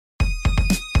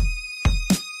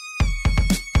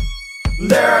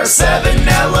There are 7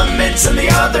 elements in the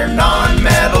other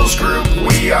non-metals group.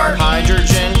 We are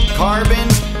hydrogen, carbon,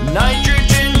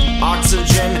 nitrogen,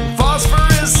 oxygen,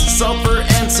 phosphorus, sulfur,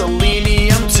 and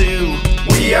selenium too.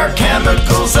 We are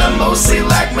chemicals that mostly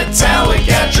lack metallic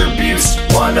attributes,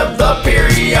 one of the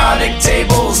periodic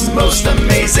table's most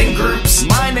amazing groups.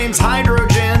 My name's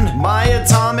hydrogen, my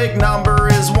atomic number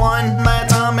is 1, my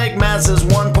atomic mass is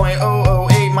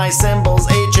 1.008, my symbol's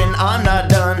H and I'm not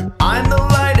done. I'm the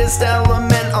lightest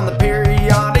element on the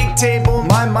periodic table,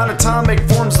 my monatomic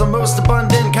forms the most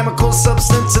abundant chemical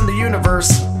substance in the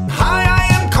universe. Hi, I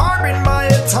am carbon, my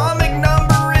atomic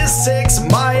number is 6,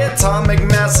 my atomic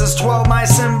mass is 12, my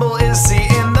symbol is C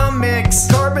in the mix.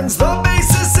 Carbon's the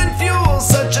basis in fuels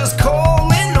such as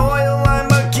coal and oil, I'm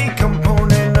a key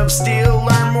component of steel,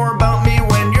 learn more about me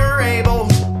when you're able.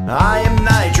 I am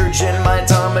nitrogen, my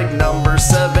atomic number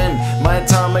 7, my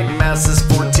atomic mass is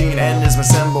 14 and is my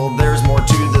symbol. There's more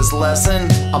to this lesson,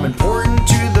 I'm important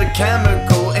to the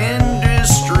chemical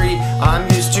industry. I'm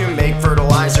used to make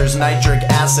fertilizers, nitric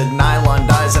acid, nylon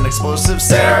dyes, and explosives.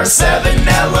 There are 7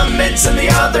 elements in the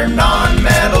other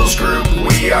non-metals group.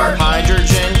 We are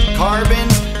hydrogen, carbon,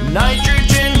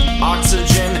 nitrogen,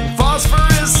 oxygen,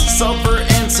 phosphorus, sulfur,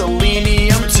 and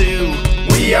selenium too.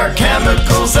 We are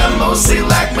chemicals that mostly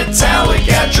lack metallic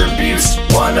attributes,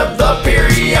 one of the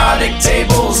periodic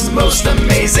table's most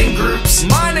amazing groups.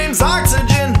 My name's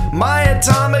oxygen, my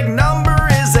atomic number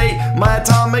is 8, my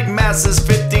atomic mass is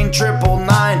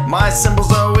 15,999, my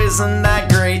symbol's O isn't that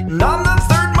great. And I'm the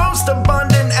 3rd most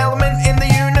abundant element in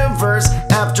the universe,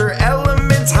 after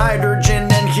elements hydrogen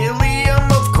and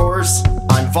helium of course.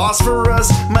 I'm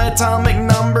phosphorus, my atomic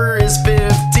number is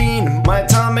 15, my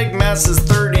atomic mass is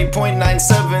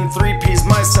 30.973 P's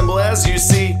my symbol as you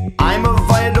see. I'm a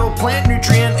vital plant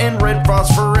nutrient and red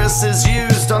phosphorus is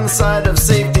used on the side of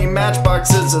safety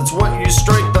matchboxes, it's what you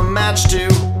strike the match to.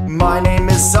 My name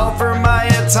is Sulfur, my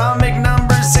atomic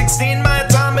number is 16, my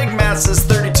atomic mass is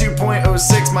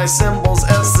 32.06, my symbol's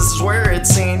S, this is where it's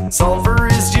seen. Sulfur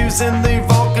is used in the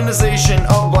vulcanization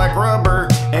of black rubber,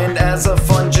 and as a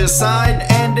fungicide,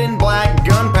 and in black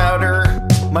gunpowder.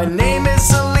 My name is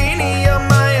Selenium,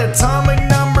 my atomic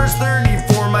number's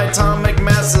 34, my atomic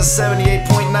mass is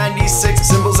 78.96,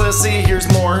 symbols SC, here's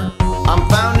more. I'm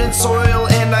found in soil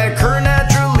and I occur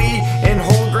naturally in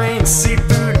whole grains,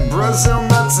 seafood, Brazil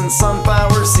nuts, and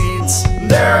sunflower seeds.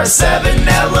 There are 7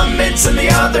 elements in the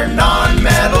other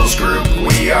non-metals group.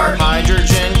 We are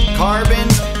hydrogen, carbon,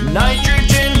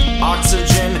 nitrogen,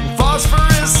 oxygen,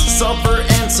 phosphorus, sulfur,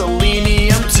 and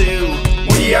selenium too.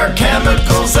 We are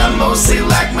chemicals that mostly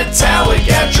lack metallic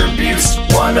attributes,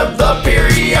 one of the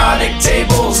periodic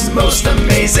table's most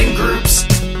amazing groups.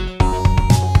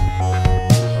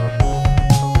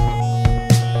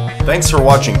 Thanks for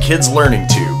watching Kids Learning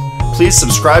Tube. Please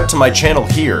subscribe to my channel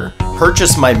here,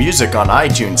 purchase my music on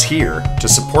iTunes here to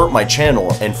support my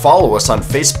channel, and follow us on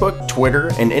Facebook,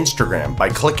 Twitter, and Instagram by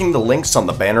clicking the links on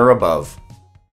the banner above.